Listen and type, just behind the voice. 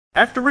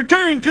After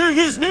returning to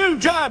his new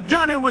job,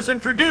 Johnny was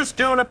introduced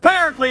to an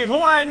apparently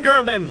Hawaiian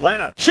girl named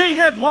Lena. She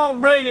had long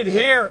braided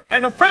hair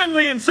and a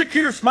friendly and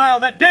secure smile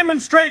that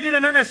demonstrated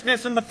an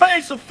earnestness in the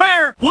face of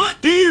fear.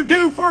 "What do you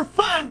do for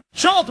fun?"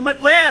 she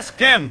ultimately asked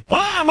him.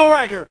 "Well, I'm a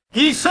writer,"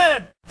 he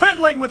said,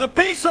 fiddling with a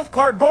piece of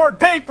cardboard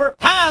paper.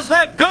 "How's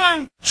that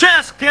going?" she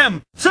asked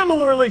him,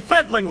 similarly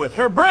fiddling with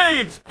her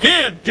braids.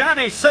 "Good,"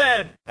 Johnny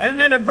said,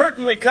 and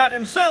inadvertently cut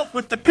himself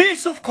with the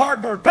piece of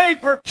cardboard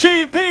paper.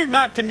 She appeared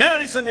not to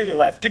notice, and he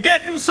left to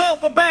get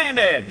himself a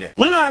band-aid.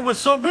 Lena was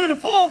so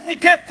beautiful, he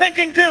kept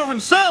thinking to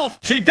himself,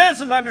 "She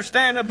doesn't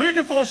understand how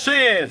beautiful she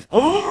is."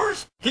 Of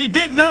course, he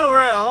didn't know her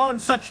at all,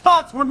 and such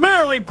thoughts were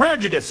merely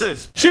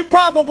prejudices. She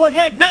probably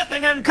had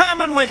nothing in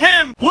common with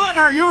him. "What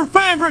are your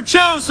favorite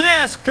shows?" he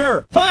asked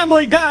her.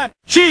 "Family Guy,"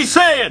 she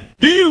said.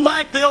 "Do you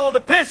like the old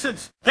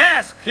episodes?"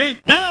 asked he.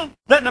 "No,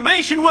 the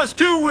animation was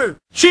too weird,"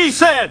 she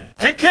said.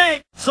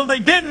 "A.k.a. So they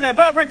didn't have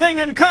everything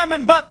in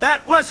common, but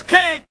that was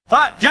cake,"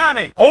 thought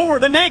Johnny. Over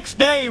the next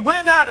day, he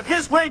went out of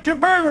his way to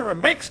bring her a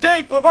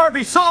mixtape of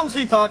R&B songs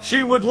he thought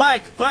she would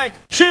like.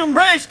 She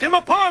embraced him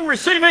upon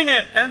receiving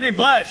it, and he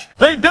blushed.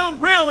 "They don't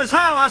realize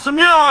how awesome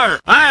you are.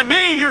 I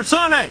mean, you're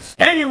so nice.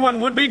 Anyone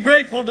would be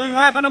grateful to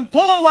have an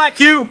employee like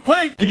you."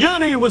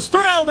 Johnny was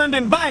thrilled and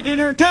invited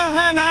her to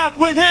hang out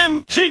with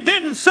him. She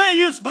didn't say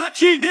yes, but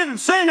she didn't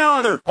say no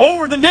other.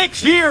 Over the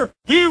next year,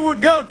 he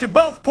would go to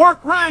both Pork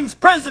Rinds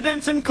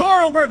Presidents and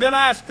Coralburg and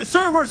ask the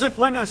servers if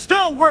Lena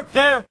still worked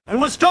there, and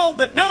was told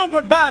that no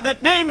one by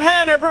that name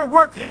had ever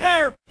worked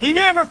there. He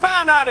never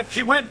found out if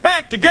she went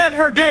back to get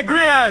her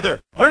degree either.